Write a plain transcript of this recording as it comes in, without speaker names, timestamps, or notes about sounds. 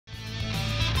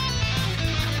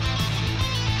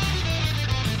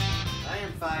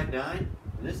5'9", and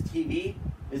this TV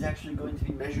is actually going to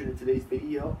be measured in today's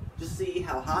video to see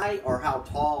how high or how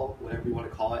tall, whatever you want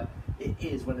to call it, it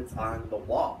is when it's on the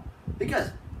wall. Because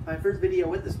my first video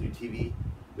with this new TV,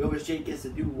 with Jake gets a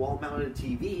new wall-mounted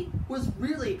TV, was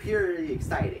really purely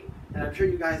exciting, and I'm sure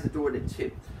you guys adored it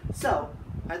too. So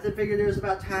I figured it was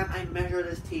about time I measure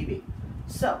this TV.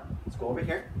 So let's go over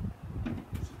here.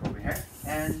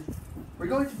 And we're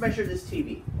going to measure this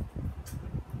TV.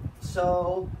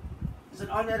 So it's an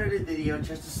unedited video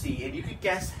just to see, and you could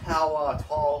guess how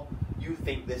tall you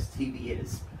think this TV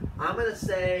is. I'm gonna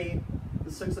say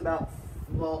this looks about,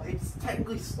 well, it's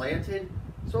technically slanted,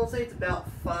 so I'll say it's about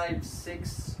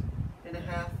 5'6" and a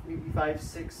half, maybe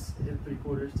 5'6" and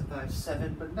 3/4 to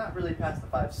 5'7", but not really past the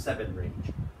 5'7"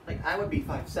 range. Like I would be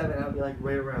 5'7", I would be like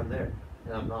right around there,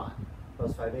 and I'm not. If I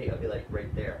was 5'8", I'd be like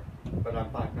right there, but I'm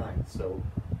 5'9", so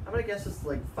I'm gonna guess it's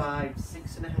like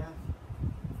 5'6" and a half.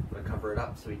 I'm gonna cover it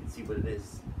up so you can see what it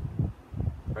is.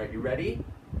 All right, you ready?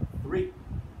 3,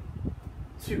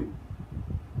 2,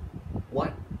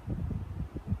 1.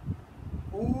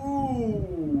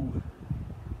 Ooh,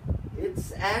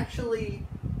 it's actually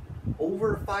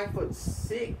over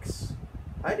 5'6".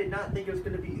 I did not think it was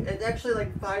gonna be. It's actually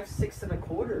like 5'6" and a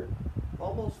quarter,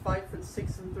 almost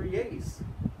 5'6" and 3/8.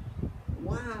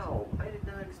 Wow, I did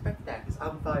not expect that because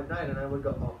I'm 5'9" and I would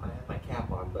go. Oh, I have my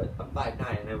cap on, but I'm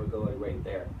 5'9" and I would go like right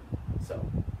there. So,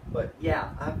 but yeah,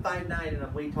 I'm 5'9" and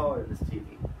I'm way taller than this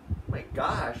TV. Oh my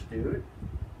gosh, dude,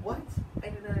 what? I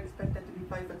did not expect that to be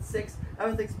 5'6". I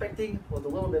was expecting, well, it's a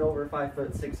little bit over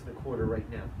 5'6" and a quarter right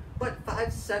now. But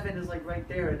 5'7" is like right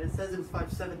there, and it says it was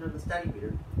 5'7" on the study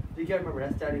meter. You gotta remember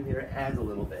that study meter adds a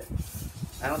little bit.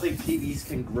 I don't think TVs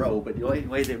can grow, but the only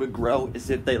way they would grow is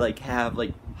if they like have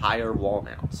like higher wall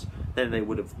mounts. Then they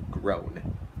would have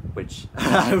grown, which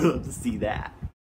I would love to see that.